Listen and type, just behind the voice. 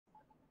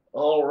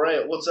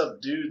Alright, what's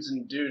up, dudes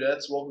and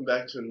dudettes? Welcome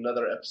back to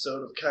another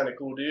episode of Kinda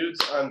Cool Dudes.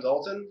 I'm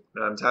Dalton,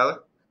 And I'm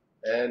Tyler.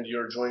 and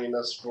you're joining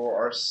us for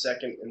our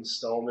second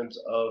installment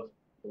of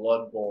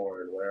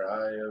Bloodborne, where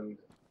I am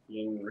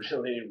being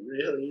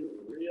really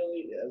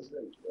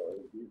hesitant going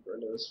deeper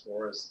into this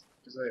forest,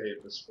 because I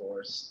hate this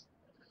forest.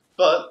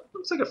 But,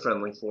 Looks like a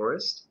friendly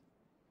forest.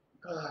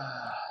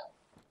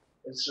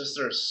 it's just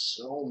there's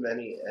so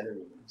many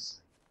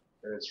enemies,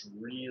 and it's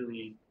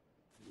really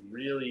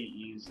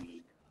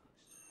easy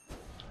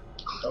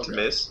To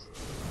miss.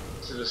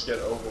 to just get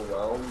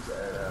overwhelmed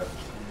and have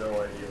no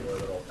idea where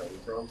they're all coming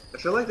from. I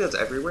feel like that's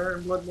everywhere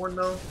in Bloodborne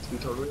though, to be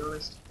totally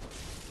honest.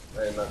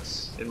 And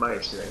that's In my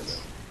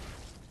experience.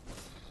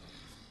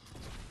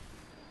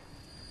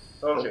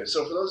 Okay,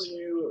 so for those of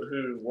you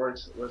who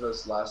weren't with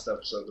us last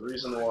episode, the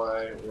reason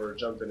why we're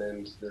jumping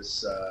into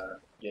this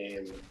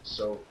game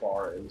so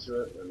far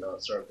into it and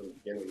not start from the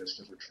beginning is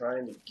because we're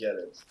trying to get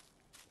it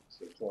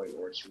to the point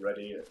where it's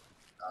ready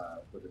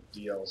for the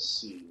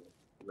DLC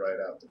right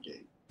out the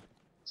gate.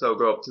 So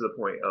go up to the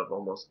point of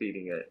almost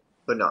beating it,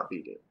 but not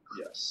beat it.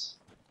 Yes.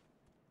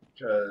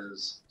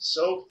 Because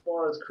so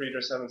far the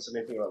creators haven't said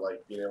anything about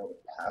like being able to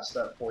pass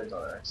that point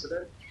on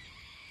accident.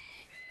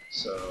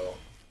 So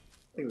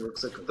I think it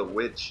looks like the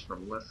witch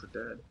from Left 4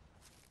 Dead.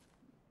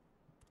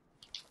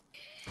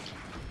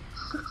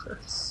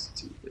 That's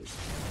stupid.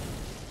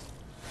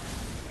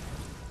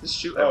 Just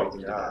shoot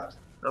everything to death.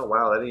 Oh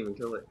wow, that didn't even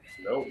kill it.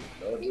 Nope,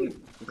 no it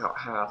didn't. About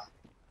half.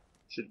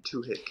 Should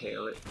 2-hit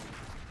KO it.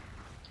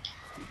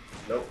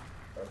 Nope.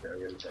 Okay, I'm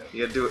getting 10.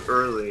 You gotta do it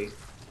early.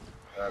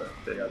 I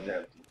don't know.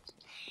 Goddamn.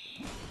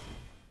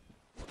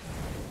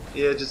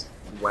 Yeah, just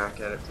whack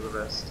at it for the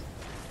rest.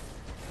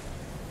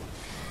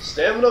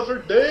 Stamina for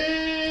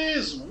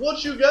days!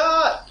 What you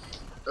got?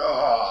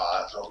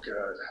 Ah, that felt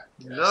good.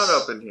 Yes. Not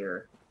up in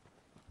here.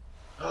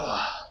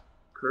 Ah.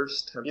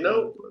 Cursed Temple. You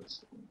know,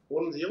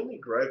 one of the only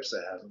gripes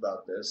I have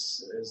about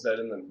this is that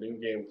in the New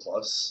Game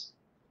Plus,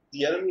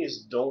 the enemies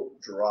don't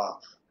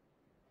drop,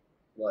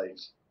 like,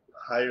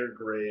 higher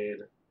grade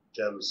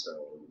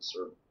gemstones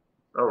or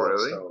Oh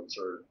really? stones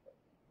or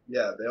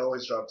yeah, they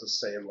always drop the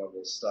same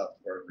level stuff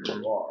wherever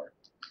you are.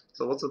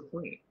 So what's the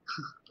point?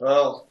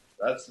 Well,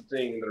 that's the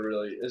thing, there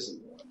really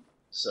isn't one.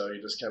 So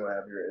you just kind of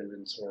have your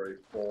inventory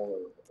full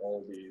of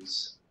all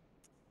these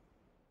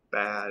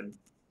Bad.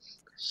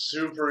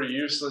 super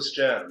useless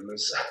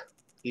gems.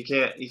 You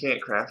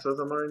can't craft with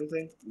them or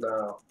anything?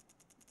 No.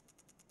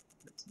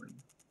 That's lame.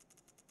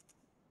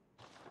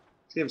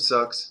 This game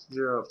sucks.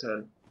 0 out of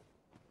 10.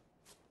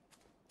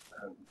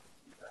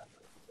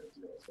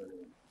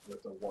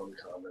 With the one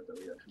comment that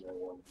we got from our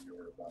one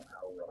viewer about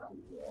how wrong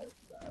we are with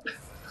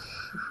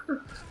that.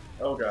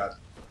 Oh god.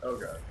 Oh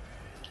god.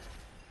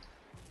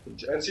 And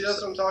see,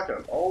 that's what I'm talking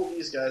about. All of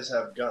these guys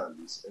have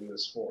guns in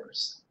this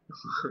forest.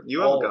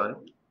 You have a gun?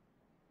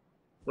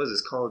 What is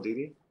this, Call of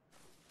Duty?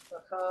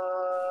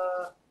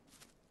 Oh,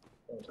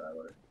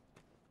 Tyler.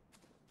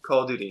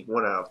 Call of Duty,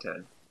 1 out of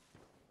 10.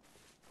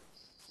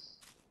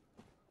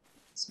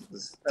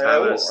 This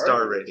Tyler's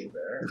star rating.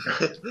 There.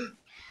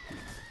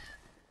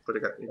 But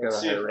you got Let's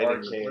a see higher if rating.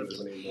 Arcane is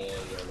any more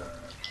than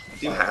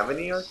Do you have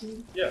any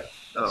Arcane? yeah.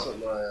 That's what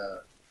my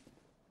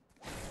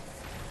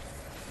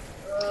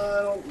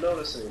I don't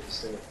notice any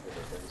distinguishable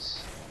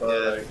difference. But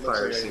Yeah, it looks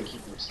fire like I can seems-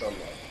 keep them stunned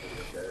off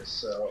pretty okay.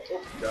 So,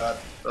 oh god.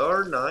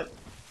 Or not.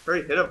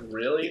 Hurry, hit him.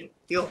 Really?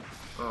 Heal.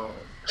 Oh.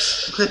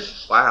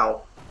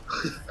 Wow.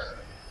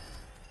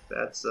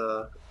 That's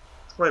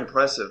quite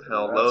impressive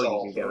how That's low you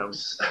all, can get him.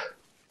 folks.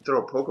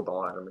 Throw a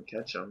Pokeball at him and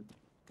catch him.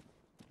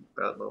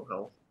 About low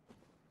health.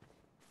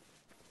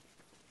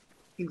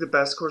 I think the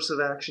best course of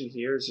action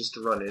here is just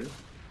to run in.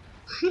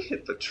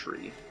 Hit the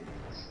tree.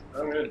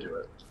 I'm gonna do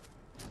it.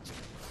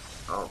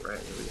 Alright,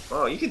 here we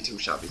go. Oh, you can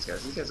 2-shot these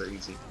guys. These guys are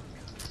easy.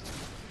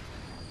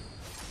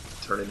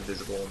 Turn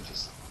invisible and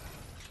just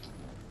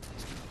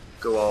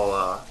go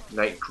all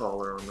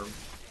Nightcrawler on them.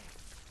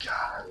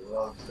 God, I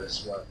love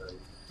this weapon.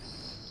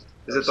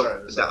 Is it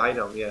the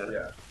item? Yeah.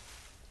 Yeah.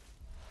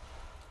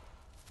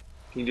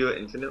 Can you do it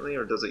infinitely,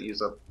 or does it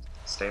use up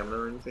stamina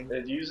or anything?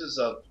 It uses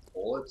up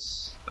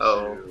bullets.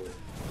 Oh.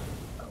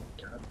 Oh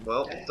god.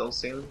 Well, dang. don't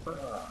stand in front.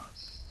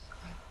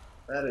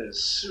 That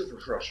is super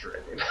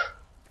frustrating.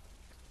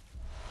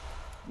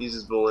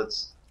 Uses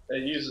bullets.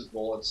 It uses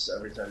bullets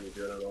every time you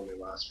do it. It only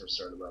lasts for a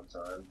certain amount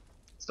of time.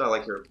 It's not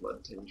like your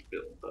blood tinge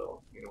build,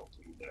 though. You don't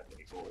need that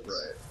many bullets.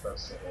 Right.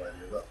 That's the whole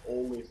idea. The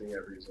only thing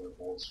ever using a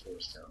bullet's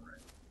force countering.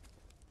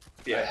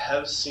 I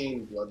have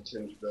seen blood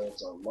tinge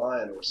builds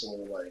online where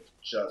someone like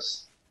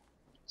just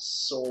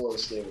solo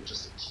game with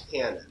just a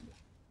cannon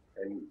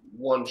and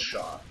one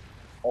shot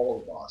all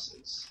the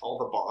bosses. All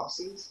the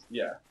bosses?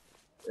 Yeah.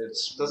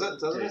 It's Doesn't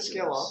it ridiculous.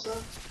 scale off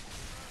though?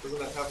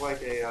 Doesn't it have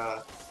like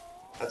a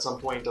at some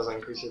point doesn't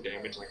increase your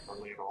damage like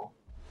hardly at all?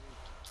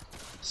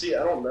 See,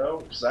 I don't know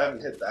because I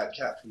haven't hit that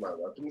cap for my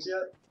weapons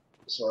yet,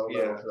 so I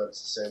don't know if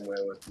that's the same way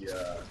with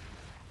the.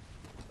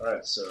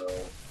 Alright, so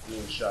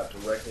being shot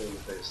directly in the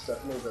face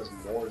definitely does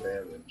more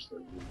damage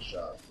than being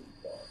shot from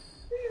far.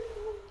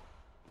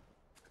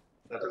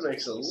 That That doesn't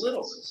makes a make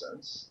little sense. bit of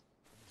sense.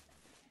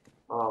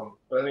 Um,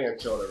 But I think I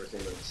killed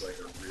everything that's like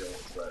a real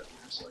threat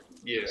here, so I can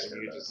yeah, just you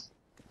kinda just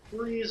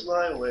breeze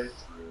my way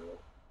through.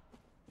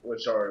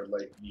 Which are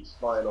like the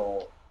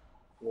final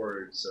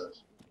words of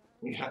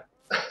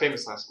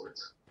famous last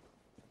words.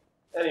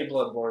 any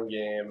Bloodborne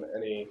game,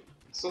 any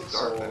It's so dark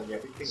Soul that game,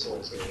 everything Soul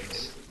looks like games.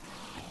 anything.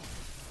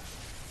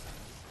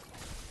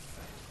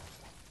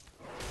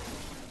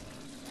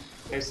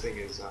 Nice thing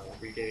is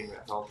regaining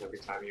that health every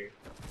time you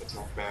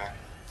attack back.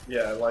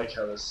 Yeah, I like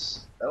how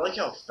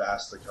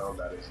fast the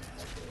combat is in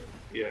that game.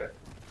 Yeah.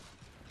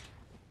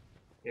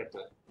 You have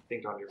to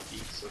think on your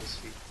feet, so to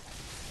speak.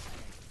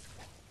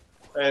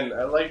 And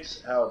I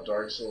liked how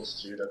Dark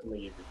Souls 2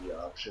 definitely gave you the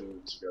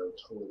option to go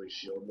totally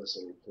shieldless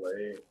when you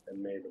play,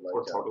 and made it like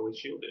Or totally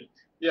shielded.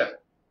 yeah,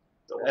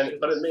 Double but it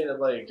shieldless. made it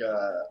like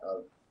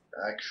a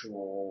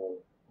actual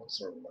what's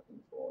the word I'm looking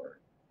for?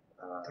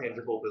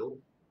 Tangible build.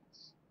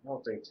 I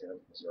don't think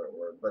tangible is the right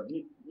word, but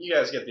you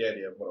guys get the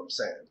idea of what I'm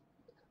saying.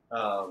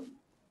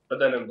 But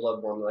then in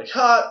Bloodborne, like,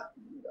 ha!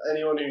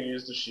 Anyone who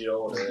used a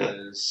shield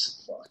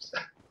is fucked.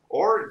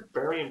 Or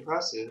very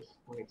impressive.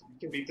 Like you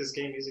can beat this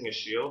game using a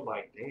shield.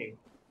 Like dang.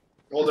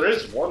 Well, there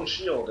is one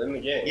shield in the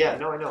game. Yeah,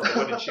 no, I know the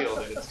wooden shield,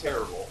 and it's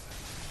terrible.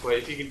 But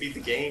if you can beat the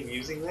game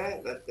using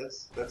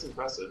that's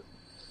impressive.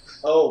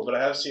 Oh, but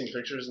I have seen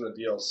pictures in the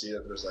DLC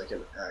that there's like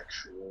an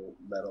actual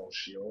metal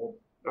shield.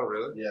 Oh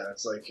really? Yeah,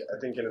 it's like I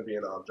think gonna be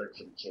an object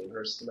for the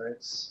Canehurst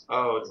Knights.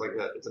 Oh, it's like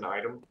that. It's an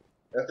item.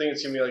 I think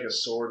it's gonna be like a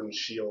sword and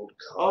shield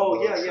Oh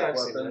combo. yeah, I've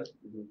seen weapon.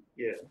 that.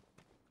 Yeah.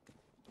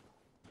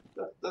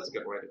 That's a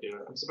good way to do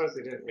it. I'm surprised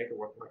they didn't make it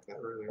work like that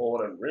earlier. Well,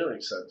 what I'm really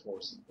excited for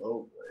is the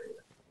bow blade.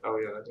 Oh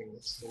yeah, that thing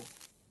looks cool.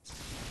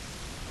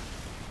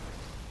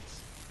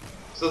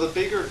 So the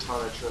bigger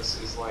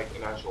Tonitrus is like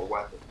an actual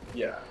weapon.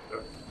 Yeah.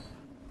 Okay.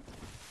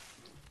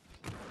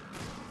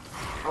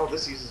 Oh,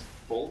 this uses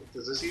bolt.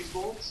 Does this use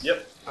bullets?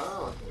 Yep.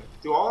 Oh, okay.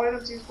 Do all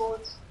items use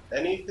bullets?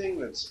 Anything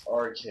that's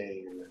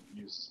arcane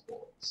uses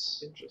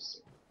bullets.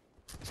 Interesting.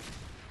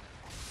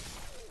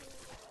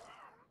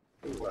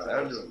 Ooh, wow,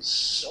 I'm doing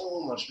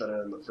so much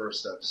better than the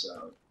first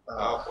episode.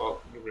 Oh,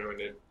 well, you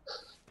ruined it.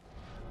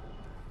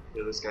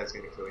 Yeah, this guy's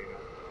gonna kill you now.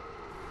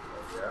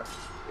 Yeah.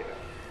 Yeah.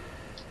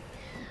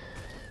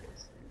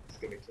 He's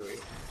gonna kill you.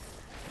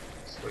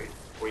 Just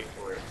wait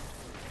for it.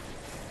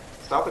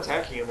 Stop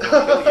attacking him and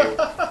he'll kill you.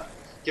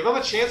 Give him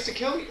a chance to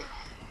kill you.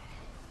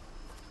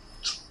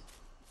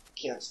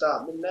 Can't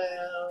stop me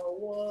now.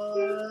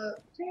 What?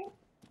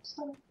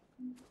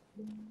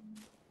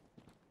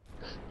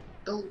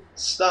 Don't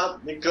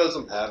stop me because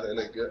I'm having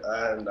a good.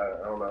 And I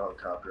don't know how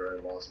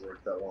copyright laws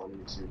work that well on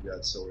YouTube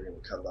yet, so we're gonna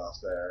cut it off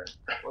there.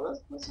 Well,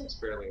 that sounds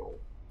fairly old.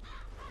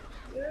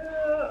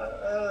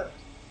 Yeah.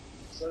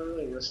 It's not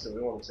really a risk that we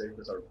want to take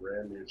with our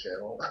brand new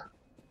channel.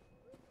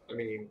 I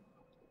mean,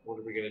 what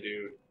are we gonna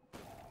do?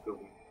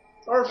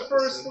 Our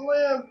first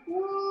lamp!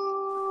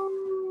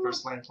 Woo!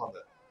 First lamp on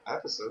the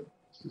episode.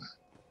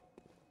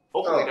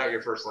 Hopefully Oh. not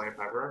your first lamp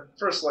ever.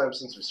 First lamp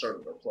since we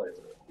started our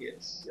playthrough.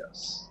 Yes.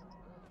 Yes.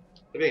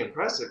 It'd be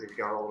impressive if you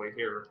got all the way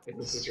here and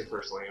this is your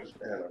first lamp.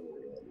 And I'm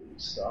going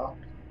to stop.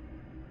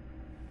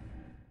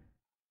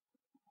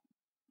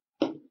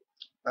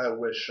 I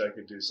wish I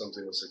could do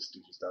something with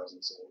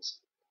 62,000 souls.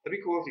 It'd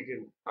be cool if you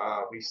could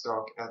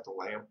restock at the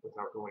lamp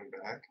without going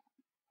back.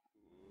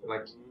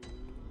 Like,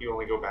 you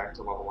only go back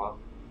to level up.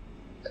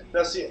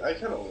 Now see, I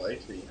kind of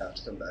like that you have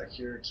to come back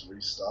here to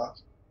restock.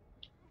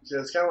 So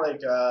it's kind of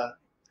like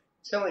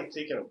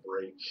taking a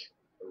break,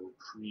 a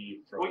reprieve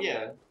from. Well,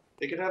 yeah,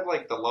 they could have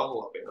like the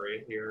level up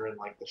area here and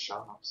like the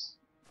shops.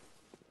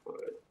 But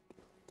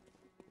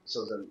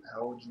So then,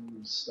 how would you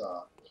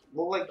restock?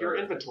 well, like your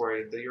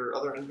inventory, your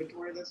other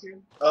inventory that's here.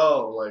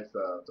 Oh, like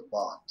the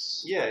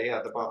box.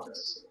 Yeah, the box. Okay,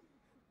 so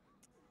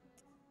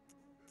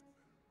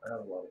I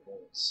have a lot of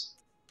bullets.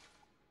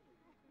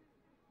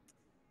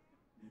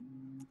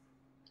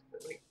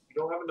 Like, you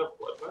don't have enough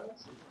blood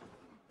vials.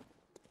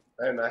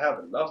 And I have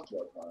enough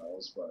blood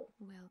vials, but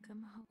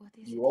Welcome. What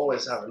is you it?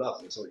 always have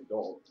enough until you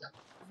don't.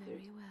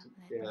 Very well.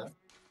 Yeah.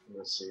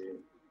 Let's see.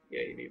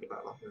 Yeah, you need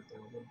about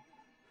 100,000.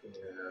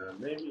 Yeah,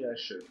 maybe I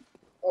should.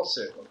 I'll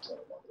save up to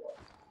level up.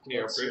 Can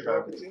you Let's see upgrade if I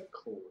have weapons any yet?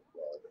 cold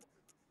blood.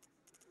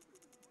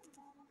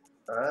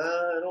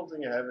 I don't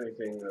think I have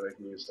anything that I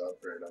can use to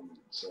upgrade them,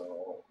 so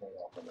I'll hold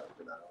off on that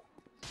for now.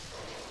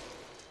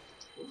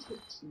 Let's get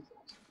 2,000.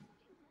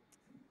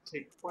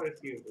 Take quite a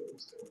few of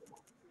those.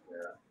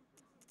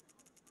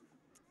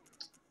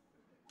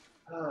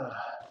 Yeah.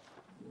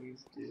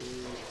 These do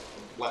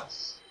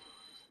less.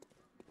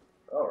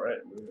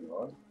 Alright, moving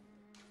on.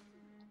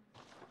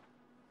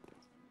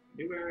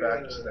 New area.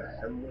 Back to the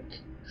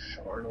Hemwick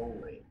Charnel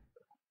Lane.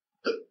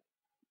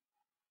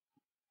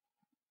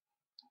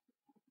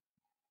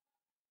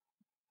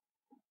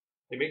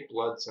 They make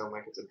blood sound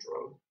like it's a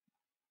drug,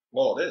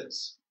 Well, it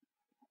is.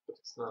 but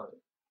it's not.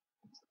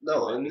 No,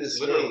 Blood. in It's this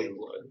literally game,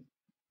 blood.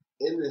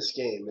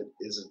 it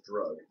is a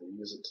drug. They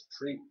use it to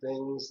treat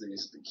things. They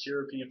use it to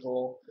cure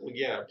people. Well,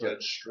 yeah, Get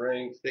but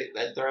strength.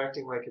 they're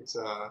acting like it's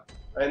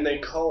And they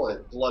call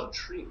it blood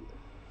treatment.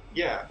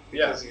 Yeah,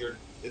 because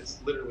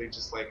it's literally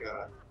just like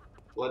a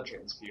blood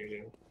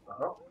transfusion,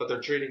 Uh-huh. but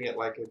they're treating it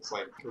like it's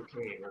like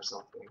cocaine or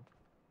something.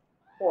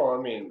 Well,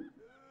 I mean,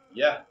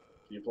 yeah,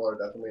 people are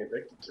definitely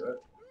addicted to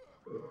it.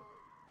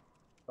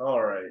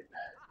 Alright.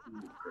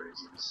 You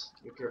crazies.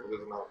 Be careful,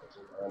 there's an elephant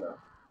in there. I know.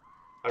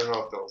 I don't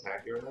know if they'll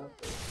attack you or not.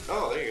 But...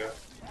 Oh, there you go.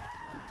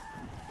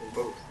 They're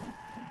both.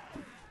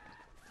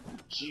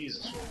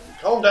 Jesus, man.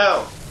 Calm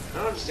down! I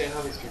don't understand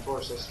how these people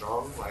are so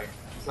strong. Like,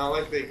 it's not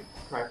like they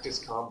practice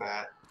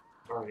combat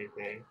or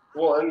anything.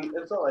 Well, and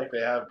it's not like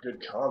they have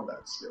good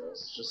combat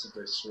skills. It's just that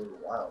they swing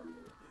wildly.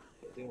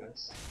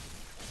 Yes.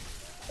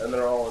 And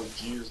they're all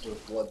infused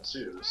with blood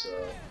too, so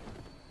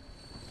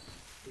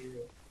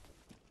Yeah.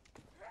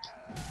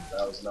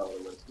 that was not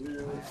what I meant to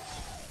do.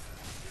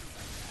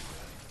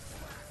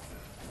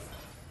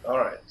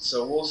 Alright,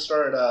 so we'll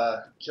start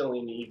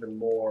killing even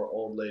more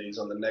old ladies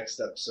on the next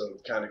episode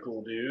of Kinda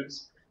Cool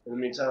Dudes. In the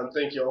meantime,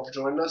 thank you all for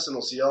joining us, and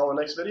we'll see y'all in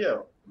the next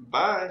video.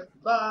 Bye!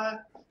 Bye!